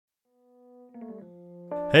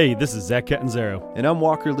Hey, this is Zach Catanzaro. And I'm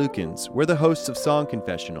Walker Lukens. We're the hosts of Song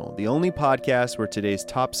Confessional, the only podcast where today's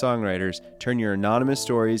top songwriters turn your anonymous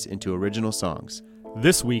stories into original songs.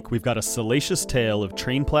 This week, we've got a salacious tale of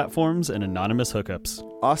train platforms and anonymous hookups.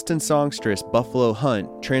 Austin songstress Buffalo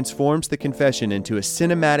Hunt transforms the confession into a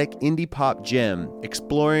cinematic indie pop gem,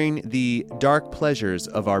 exploring the dark pleasures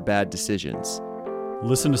of our bad decisions.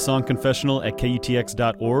 Listen to Song Confessional at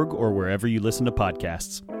KUTX.org or wherever you listen to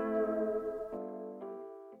podcasts.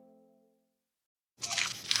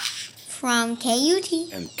 From KUT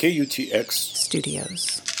and KUTX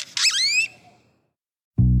Studios.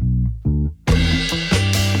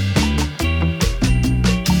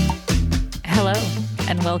 Hello,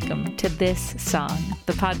 and welcome to This Song,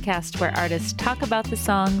 the podcast where artists talk about the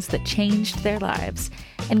songs that changed their lives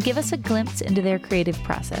and give us a glimpse into their creative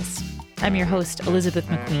process. I'm your host, Elizabeth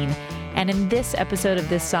McQueen, and in this episode of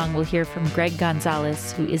This Song, we'll hear from Greg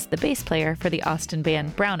Gonzalez, who is the bass player for the Austin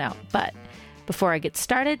band Brownout. But before I get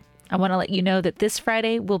started, I want to let you know that this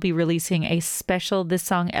Friday we'll be releasing a special This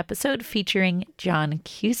Song episode featuring John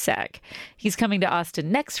Cusack. He's coming to Austin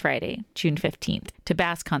next Friday, June 15th, to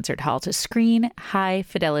Bass Concert Hall to screen High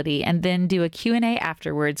Fidelity and then do a Q&A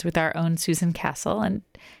afterwards with our own Susan Castle, and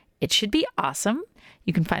it should be awesome.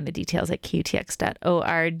 You can find the details at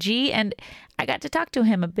KUTX.org, and I got to talk to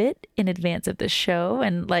him a bit in advance of the show,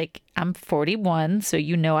 and I'm 41, so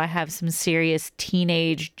you know I have some serious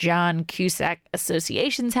teenage John Cusack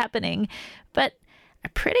associations happening, but I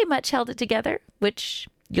pretty much held it together, which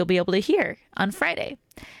you'll be able to hear on Friday.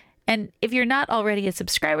 And if you're not already a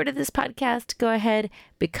subscriber to this podcast, go ahead,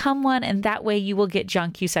 become one, and that way you will get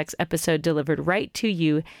John Cusack's episode delivered right to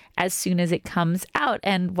you as soon as it comes out.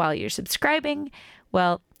 And while you're subscribing,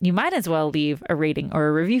 well, you might as well leave a rating or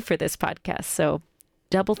a review for this podcast. So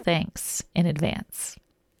double thanks in advance.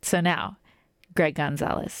 So now, Greg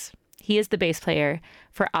Gonzalez. He is the bass player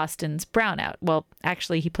for Austin's Brownout. Well,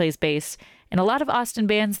 actually, he plays bass in a lot of Austin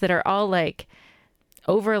bands that are all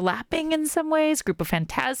overlapping in some ways. Grupo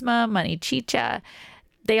Fantasma, Money Chicha.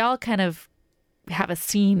 They all kind of have a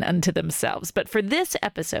scene unto themselves. But for this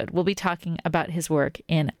episode, we'll be talking about his work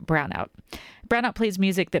in Brownout. Brownout plays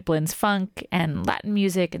music that blends funk and Latin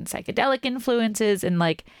music and psychedelic influences. And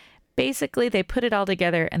basically they put it all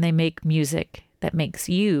together and they make music that makes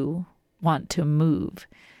you want to move.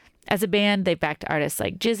 As a band, they've backed artists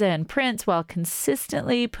like GZA and Prince while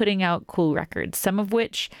consistently putting out cool records, some of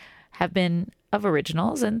which have been of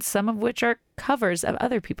originals and some of which are covers of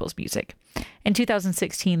other people's music. In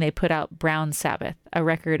 2016, they put out Brown Sabbath, a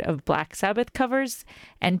record of Black Sabbath covers,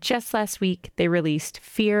 and just last week, they released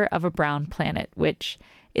Fear of a Brown Planet, which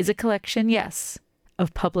is a collection, yes,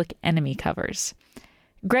 of Public Enemy covers.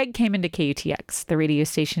 Greg came into KUTX, the radio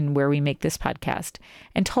station where we make this podcast,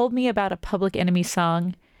 and told me about a Public Enemy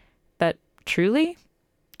song that truly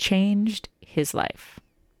changed his life.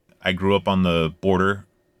 I grew up on the border,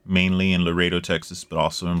 mainly in Laredo, Texas, but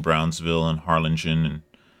also in Brownsville and Harlingen and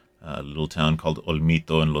a little town called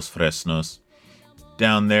Olmito and Los Fresnos.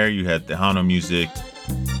 Down there, you had Tejano music.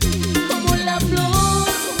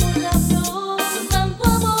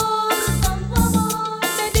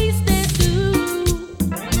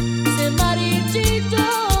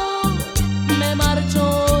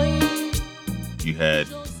 You had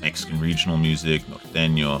Mexican regional music,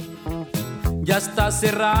 norteño. Ya está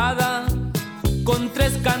cerrada con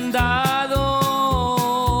 3 candados.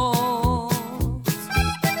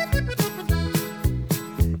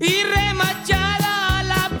 Y remachada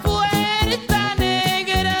la puerta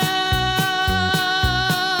negra.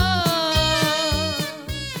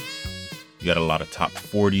 You got a lot of top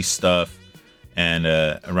 40 stuff. And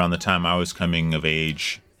around the time I was coming of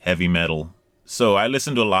age, heavy metal. So I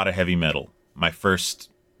listened to a lot of heavy metal. My first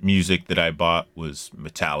music that I bought was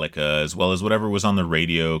Metallica, as well as whatever was on the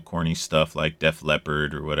radio, corny stuff like Def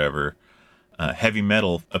Leppard or whatever. Heavy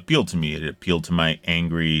metal appealed to me. It appealed to my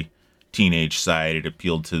angry teenage side. It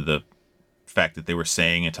appealed to the fact that they were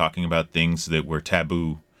saying and talking about things that were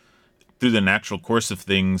taboo. Through the natural course of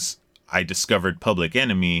things, I discovered Public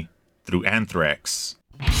Enemy through Anthrax.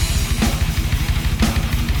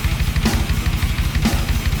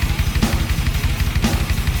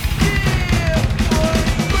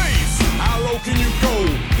 Can you go?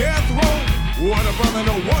 Death row? What a brother,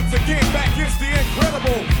 no. Once again, back is the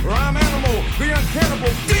incredible rhyme animal, the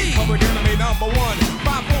uncannibal D. Public Enemy #1. 5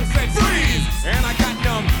 4 said freeze, and I got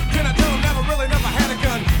numb. Can I tell him never had a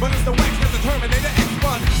gun, but it's the wax that's the Terminator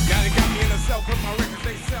X1. Now they got me in a cell 'cause my records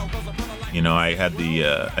they sell. 'Cause I feel like You know, I had the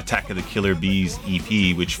Attack of the Killer Bees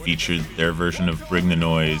EP, which featured their version of Bring the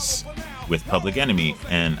Noise with Public Enemy,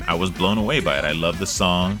 and I was blown away by it. I love the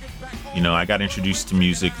song. You know, I got introduced to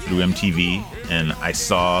music through MTV, and I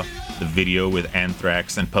saw the video with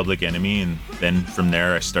Anthrax and Public Enemy, and then from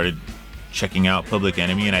there I started checking out Public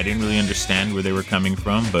Enemy, and I didn't really understand where they were coming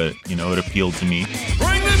from, but, you know, it appealed to me.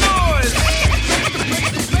 Bring the noise!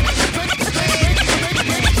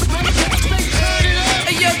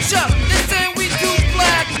 Hey, yo, Chuck, this ain't we do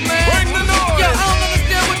black, man. Bring the noise! Yo, I don't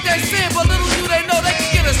understand what they're saying, but little do they know they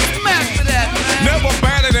can get a smack for that, man. Never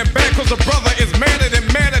batted and bad, cause the brother is madder than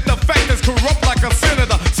mad at the fact that's corrupt like a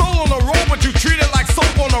senator. Soul on the road, but you treat it like soap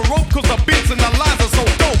on a rope, cause the beats and the lines are so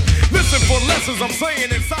dope. Listen for lessons I'm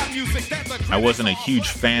saying inside music. I wasn't a huge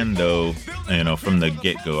fan, though, you know, from the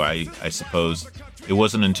get-go, I suppose. It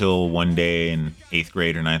wasn't until one day in 8th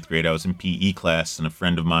grade or 9th grade, I was in PE class, and a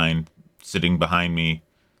friend of mine sitting behind me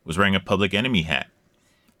was wearing a Public Enemy hat.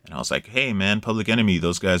 And I was like, hey, man, Public Enemy,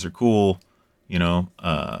 those guys are cool. You know,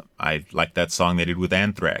 I like that song they did with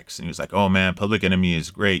Anthrax. And he was like, oh, man, Public Enemy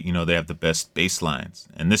is great. You know, they have the best bass lines.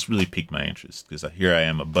 And this really piqued my interest, because here I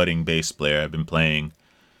am, a budding bass player. I've been playing,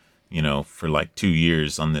 you know, for like 2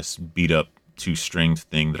 years on this beat-up 2-stringed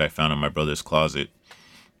thing that I found in my brother's closet.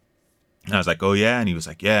 And I was like, oh, yeah? And he was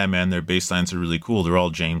like, yeah, man, their bass lines are really cool. They're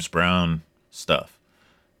all James Brown stuff.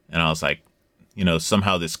 And I was like, you know,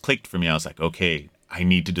 somehow this clicked for me. I was like, okay, I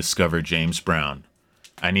need to discover James Brown.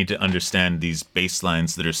 I need to understand these bass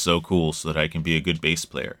lines that are so cool so that I can be a good bass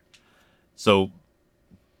player. So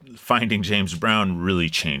finding James Brown really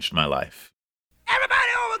changed my life.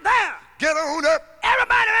 Everybody over there! Get on up,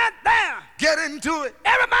 Everybody right there! get into it,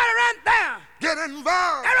 Everybody right there! get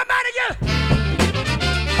involved. Everybody, yeah!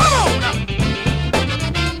 Come on up!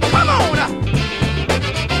 Come on up!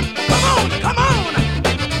 Come on, come on!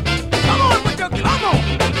 Come on with your come on!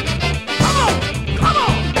 Come on, come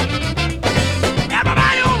on!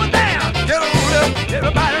 Everybody over there! Get on up,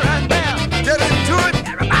 Everybody right there! get into it,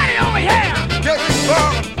 Everybody over here! get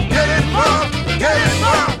involved, get involved, get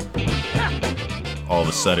involved. All of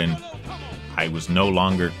a sudden, I was no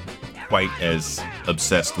longer quite as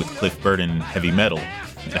obsessed with Cliff Burton heavy metal.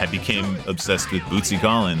 I became obsessed with Bootsy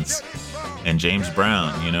Collins and James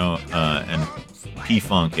Brown, you know, and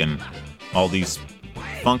P-Funk and all these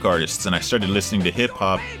funk artists. And I started listening to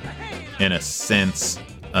hip-hop in a sense,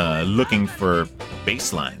 looking for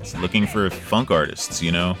bass lines, looking for funk artists,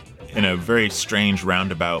 you know. In a very strange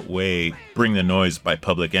roundabout way, Bring the Noise by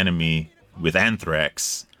Public Enemy with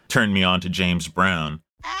Anthrax turned me on to James Brown.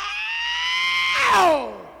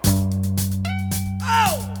 Ow!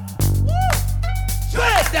 Oh! Woo!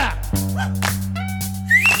 Spread that!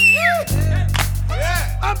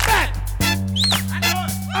 Yeah! I'm back!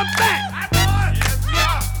 I'm back!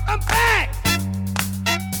 I'm back!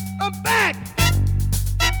 I'm back!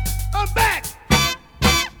 I'm back!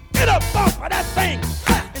 Get up off of that thing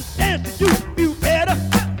and dance to you better.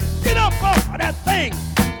 Get up off of that thing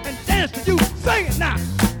and dance to you. Sing it now!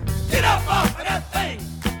 Get up off of that thing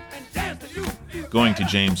and dance to you. Going to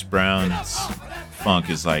James Brown's funk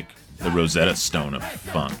is like the Rosetta Stone of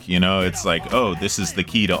funk, you know? It's like, oh, this is the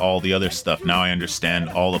key to all the other stuff. Now I understand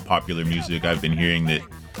all the popular music I've been hearing that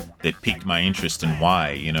piqued my interest and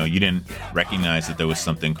why. You know, you didn't recognize that there was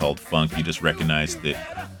something called funk. You just recognized that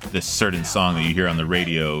this certain song that you hear on the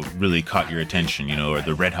radio really caught your attention, you know, or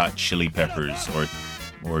the Red Hot Chili Peppers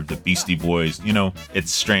or the Beastie Boys. You know,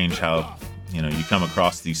 it's strange how, you know, you come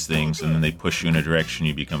across these things and then they push you in a direction,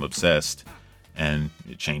 you become obsessed, and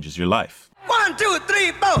it changes your life. 1, 2,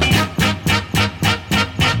 3, 4.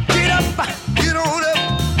 Get up, Get on up,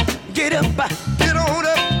 get up, get on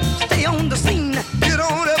up, stay on the scene get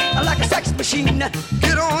on up, like a sex machine.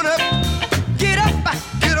 get on up, Get up,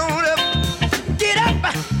 get on up, get up,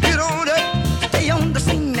 get on up, stay on the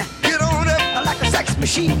scene get on up, like a sex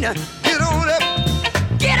machine. get on up,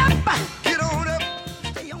 Get up, get on up.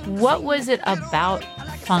 stay on the What was it about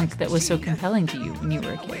funk that was so compelling to you when you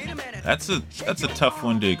were a kid? That's a tough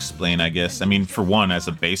one to explain, I guess. I mean, for one, as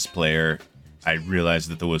a bass player, I realized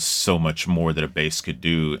that there was so much more that a bass could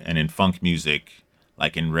do. And in funk music,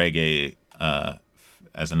 like in reggae,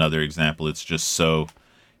 as another example, it's just so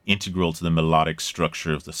integral to the melodic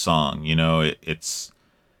structure of the song. You know,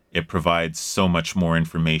 it provides so much more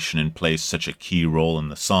information and plays such a key role in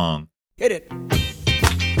the song. Hit it.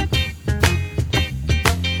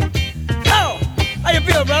 Oh, how you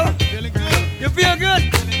feel, brother? Feeling good, You feel good?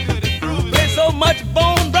 feeling good, it's groovy. Play so much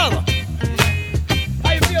bone, brother.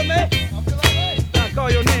 How you feel, man? I feel alright. I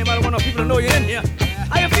call your name. I don't want no people to know you're in here.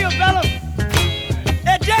 How you feel, fella?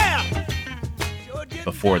 Hey, jam!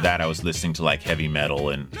 Before that, I was listening to like heavy metal,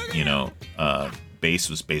 and you know, bass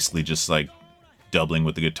was basically just like doubling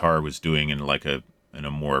what the guitar was doing in like in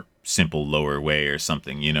a more simple lower way or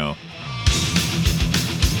something, you know.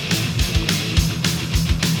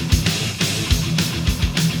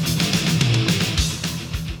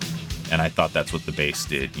 and I thought that's what the bass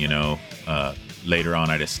did, you know. Later on,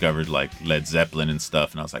 I discovered like Led Zeppelin and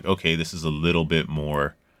stuff, and I was like, okay, this is a little bit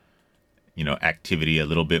more, you know, activity, a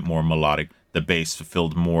little bit more melodic. The bass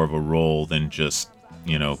fulfilled more of a role than just,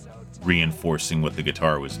 you know, reinforcing what the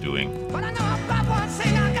guitar was doing. But I know about one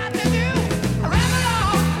thing I got to do. I ran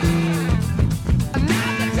along. And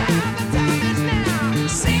now the time is now.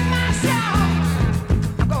 Sing my song.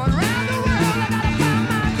 I'm going around the world. I gotta find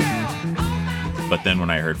my girl. On my way. But then when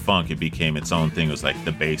I heard funk, it became its own thing. It was like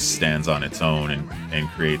the bass stands on its own and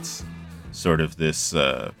creates sort of this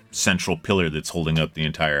central pillar that's holding up the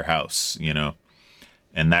entire house, you know.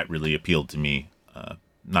 And that really appealed to me.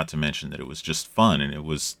 Not to mention that it was just fun and it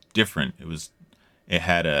was different. It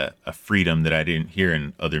had a freedom that I didn't hear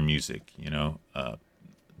in other music, you know,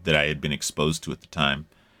 that I had been exposed to at the time.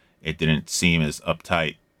 It didn't seem as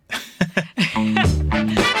uptight.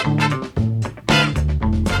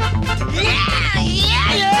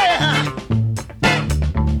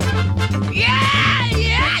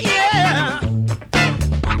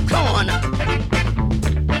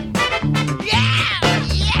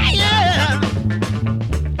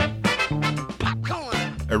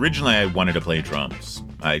 Originally, I wanted to play drums.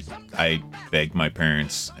 I begged my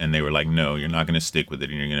parents, and they were like, "No, you're not going to stick with it,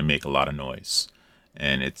 and you're going to make a lot of noise.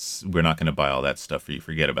 And we're not going to buy all that stuff for you.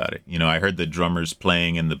 Forget about it." You know, I heard the drummers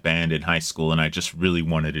playing in the band in high school, and I just really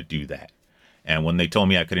wanted to do that. And when they told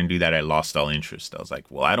me I couldn't do that, I lost all interest. I was like,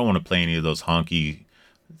 well, I don't want to play any of those honky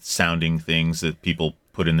sounding things that people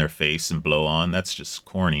put in their face and blow on. That's just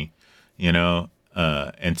corny, you know?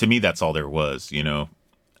 And to me, that's all there was, you know?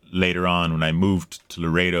 Later on, when I moved to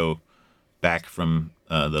Laredo, back from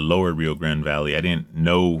the lower Rio Grande Valley, I didn't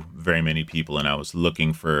know very many people, and I was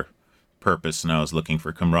looking for purpose, and I was looking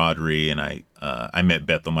for camaraderie, and I met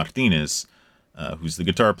Beto Martinez, who's the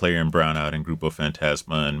guitar player in Brownout and Grupo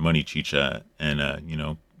Fantasma and Money Chicha, and you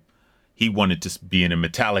know, he wanted to be in a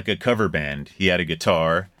Metallica cover band. He had a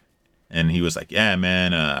guitar, and he was like, "Yeah,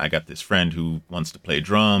 man, I got this friend who wants to play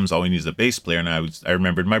drums. All we need is a bass player." And I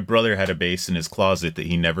remembered my brother had a bass in his closet that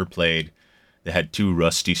he never played, that had 2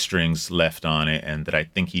 rusty strings left on it, and that I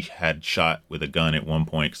think he had shot with a gun at one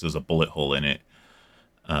point because there was a bullet hole in it,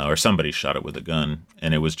 or somebody shot it with a gun,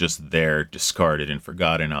 and it was just there, discarded and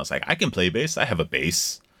forgotten. I was like, I can play bass. I have a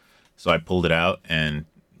bass. So I pulled it out, and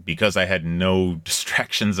because I had no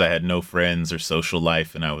distractions, I had no friends or social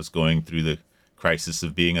life, and I was going through the crisis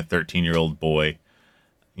of being a 13-year-old boy,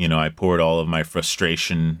 you know, I poured all of my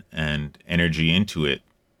frustration and energy into it,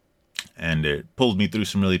 and it pulled me through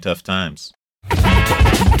some really tough times.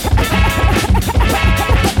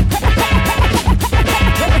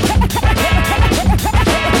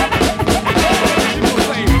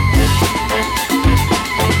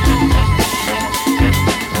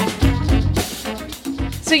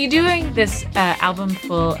 So you're doing this album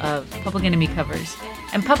full of Public Enemy covers.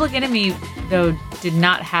 And Public Enemy, though, did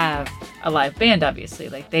not have a live band, obviously.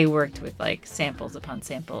 Like, they worked with, like, samples upon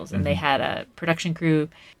samples, and they had a production crew.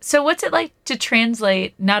 So what's it like to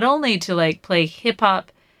translate, not only to, like, play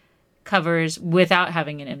hip-hop covers without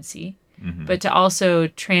having an MC, but to also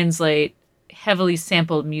translate heavily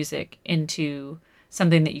sampled music into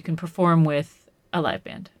something that you can perform with a live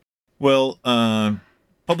band? Well,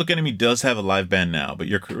 Public Enemy does have a live band now, but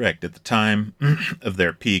you're correct. At the time of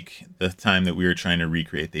their peak, the time that we were trying to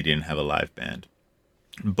recreate, they didn't have a live band.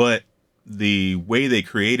 But the way they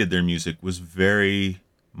created their music was very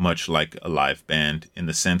much like a live band in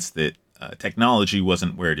the sense that technology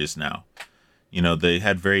wasn't where it is now. You know, they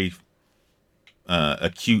had very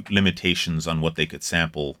acute limitations on what they could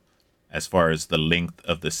sample as far as the length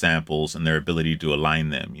of the samples and their ability to align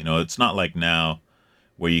them. You know, it's not like now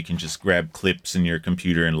where you can just grab clips in your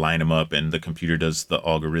computer and line them up, and the computer does the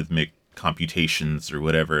algorithmic computations or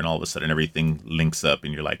whatever, and all of a sudden everything links up,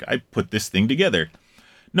 and you're like, I put this thing together.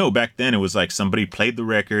 No, back then it was like somebody played the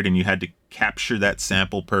record, and you had to capture that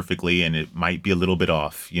sample perfectly, and it might be a little bit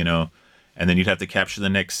off, you know, and then you'd have to capture the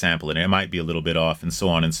next sample, and it might be a little bit off, and so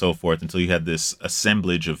on and so forth, until you had this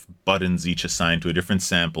assemblage of buttons, each assigned to a different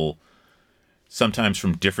sample, sometimes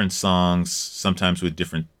from different songs, sometimes with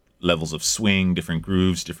different levels of swing, different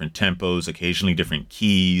grooves, different tempos, occasionally different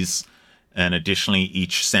keys. And additionally,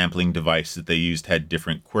 each sampling device that they used had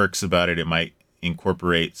different quirks about it. It might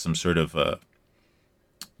incorporate some sort of,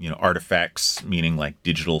 artifacts, meaning like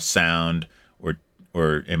digital sound,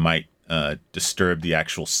 or it might disturb the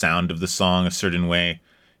actual sound of the song a certain way,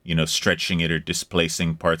 you know, stretching it or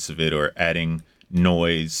displacing parts of it or adding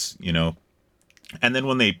noise, you know. And then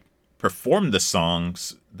when they performed the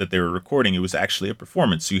songs that they were recording, it was actually a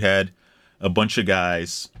performance. You had a bunch of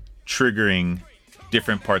guys triggering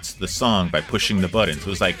different parts of the song by pushing the buttons. It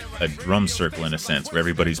was like a drum circle in a sense, where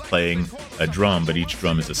everybody's playing a drum, but each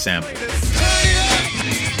drum is a sample.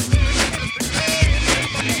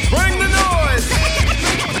 Bring the noise!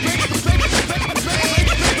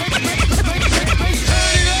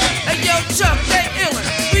 Hey, yo, Chuck, they illin'.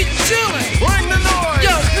 We chillin'. Bring the noise!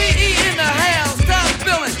 Yo, PE in the house, stop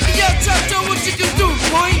feelin'. Hey, yo, Chuck, show what you can do,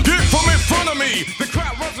 boy. Get from in front of me! The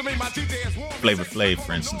crowd runs to me, my DJ is warm. Flavor Flav,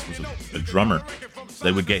 for instance, was a drummer. So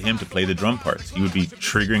they would get him to play the drum parts. He would be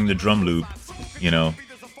triggering the drum loop,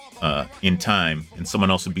 in time, and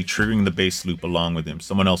someone else would be triggering the bass loop along with him.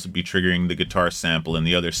 Someone else would be triggering the guitar sample and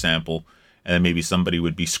the other sample, and then maybe somebody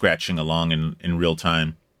would be scratching along in real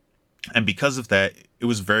time. And because of that, it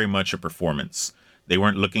was very much a performance. They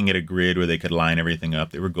weren't looking at a grid where they could line everything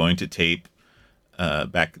up. They were going to tape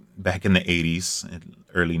back in the 80s and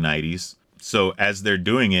early 90s. So as they're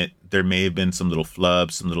doing it, there may have been some little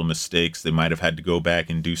flubs, some little mistakes. They might have had to go back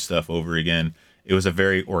and do stuff over again. It was a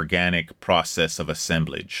very organic process of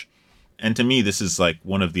assemblage. And to me, this is like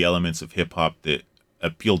one of the elements of hip hop that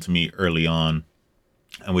appealed to me early on,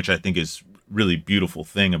 and which I think is really beautiful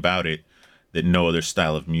thing about it that no other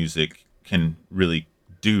style of music can really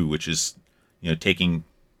do, which is, taking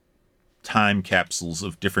time capsules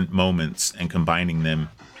of different moments and combining them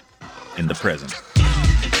in the present.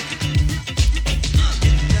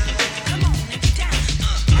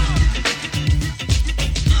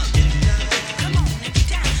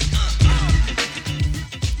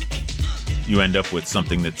 You end up with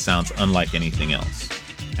something that sounds unlike anything else.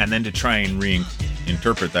 And then to try and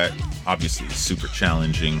reinterpret that, obviously, is super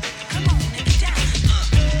challenging.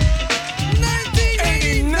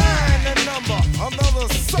 89, the number,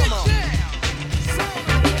 another summer.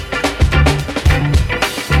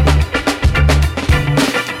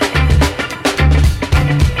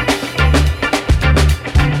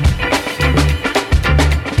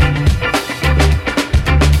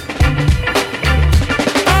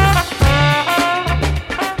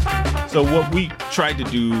 So what we tried to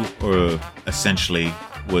do, essentially,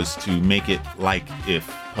 was to make it like if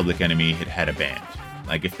Public Enemy had a band.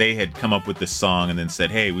 Like if they had come up with this song and then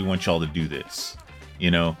said, hey, we want y'all to do this,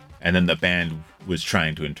 and then the band was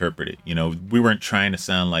trying to interpret it. We weren't trying to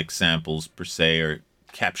sound like samples per se or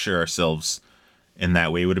capture ourselves in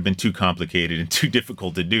that way. It would have been too complicated and too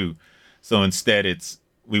difficult to do. So instead,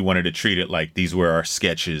 we wanted to treat it like these were our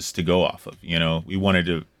sketches to go off of. We wanted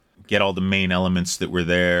to get all the main elements that were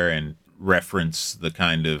there and reference the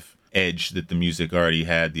kind of edge that the music already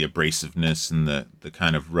had, the abrasiveness and the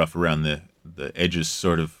kind of rough around the edges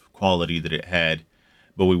sort of quality that it had.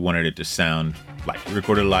 But we wanted it to sound like we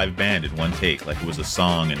recorded a live band in one take, like it was a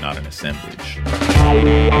song and not an assemblage.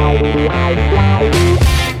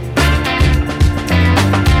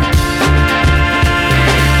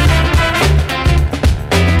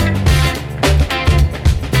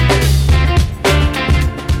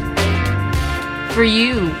 For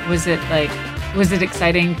you, was it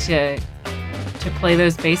exciting to play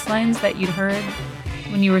those bass lines that you'd heard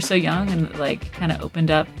when you were so young and kind of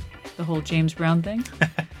opened up the whole James Brown thing?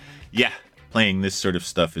 Yeah, playing this sort of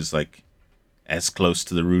stuff is like as close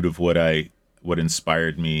to the root of what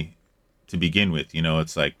inspired me to begin with.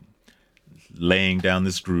 It's like laying down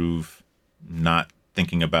this groove, not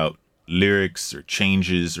thinking about lyrics or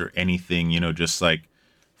changes or anything, just like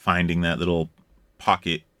finding that little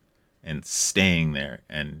pocket and staying there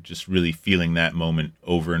and just really feeling that moment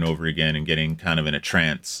over and over again and getting kind of in a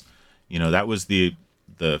trance. That was the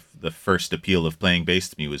first appeal of playing bass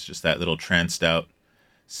to me, was just that little tranced out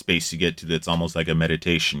space you get to that's almost like a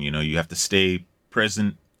meditation. You have to stay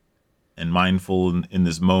present and mindful in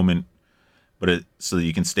this moment, but so that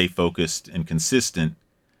you can stay focused and consistent.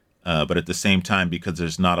 But at the same time, because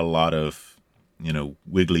there's not a lot of,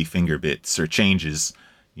 wiggly finger bits or changes,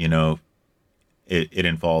 it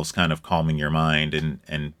involves kind of calming your mind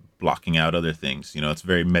and blocking out other things. It's a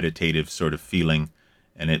very meditative sort of feeling,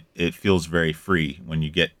 and it feels very free when you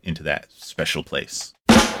get into that special place.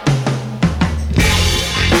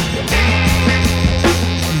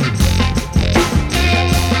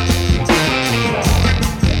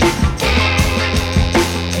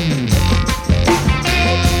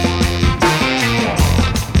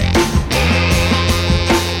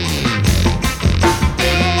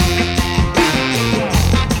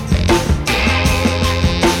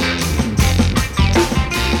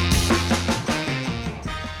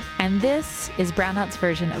 This is Brownout's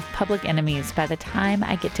version of Public Enemy's By the Time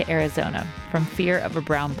I Get to Arizona from Fear of a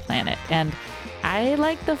Brown Planet. And I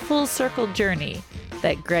like the full circle journey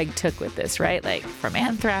that Greg took with this, right? Like from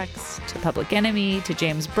Anthrax to Public Enemy to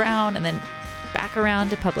James Brown and then back around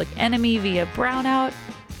to Public Enemy via Brownout.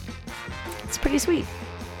 It's pretty sweet.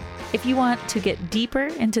 If you want to get deeper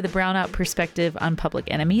into the Brownout perspective on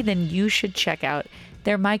Public Enemy, then you should check out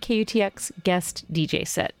their My KUTX guest DJ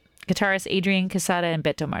set. Guitarist Adrian Quesada and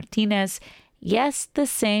Beto Martinez, yes, the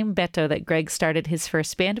same Beto that Greg started his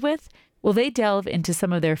first band with, well, they delve into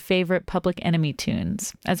some of their favorite Public Enemy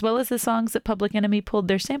tunes, as well as the songs that Public Enemy pulled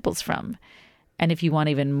their samples from. And if you want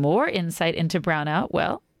even more insight into Brownout,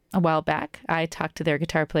 well, a while back, I talked to their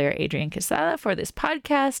guitar player, Adrian Quesada, for this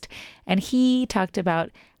podcast, and he talked about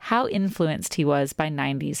how influenced he was by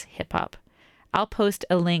 90s hip-hop. I'll post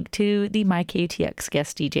a link to the My KUTX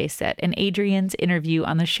guest DJ set and Adrian's interview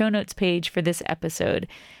on the show notes page for this episode.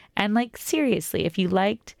 And seriously, if you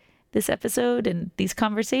liked this episode and these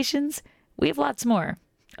conversations, we have lots more,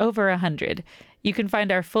 over 100. You can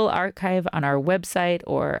find our full archive on our website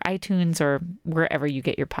or iTunes or wherever you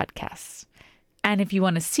get your podcasts. And if you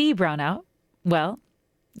want to see Brownout, well,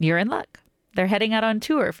 you're in luck. They're heading out on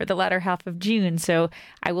tour for the latter half of June, so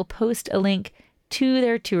I will post a link to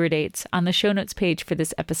their tour dates on the show notes page for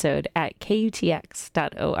this episode at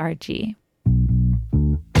kutx.org.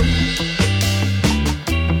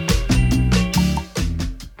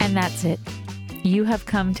 And that's it. You have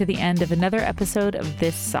come to the end of another episode of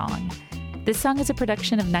This Song. This song is a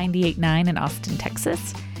production of 98.9 in Austin,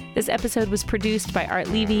 Texas. This episode was produced by Art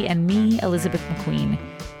Levy and me, Elizabeth McQueen.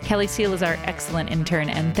 Kelly Seal is our excellent intern,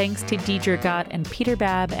 and thanks to Deidre Gott and Peter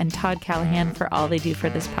Babb and Todd Callahan for all they do for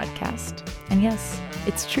this podcast. And yes,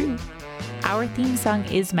 it's true. Our theme song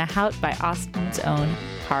is Mahout by Austin's own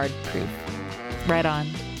Hard Proof. Right on.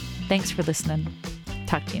 Thanks for listening.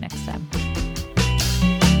 Talk to you next time.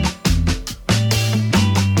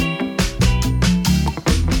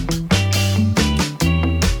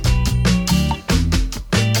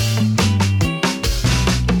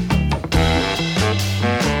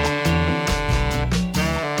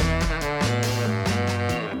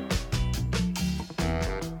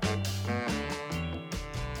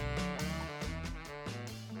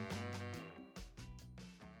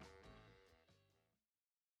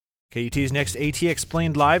 KUT's next AT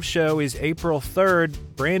Explained live show is April 3rd.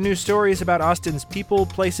 Brand new stories about Austin's people,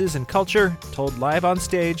 places, and culture, told live on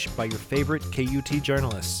stage by your favorite KUT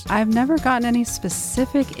journalists. I've never gotten any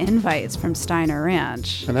specific invites from Steiner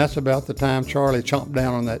Ranch. And that's about the time Charlie chomped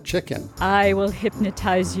down on that chicken. I will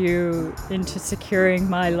hypnotize you into securing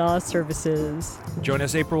my law services. Join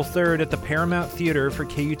us April 3rd at the Paramount Theater for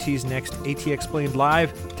KUT's next AT Explained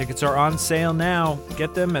live. Tickets are on sale now.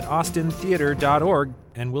 Get them at austintheater.org.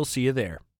 And we'll see you there.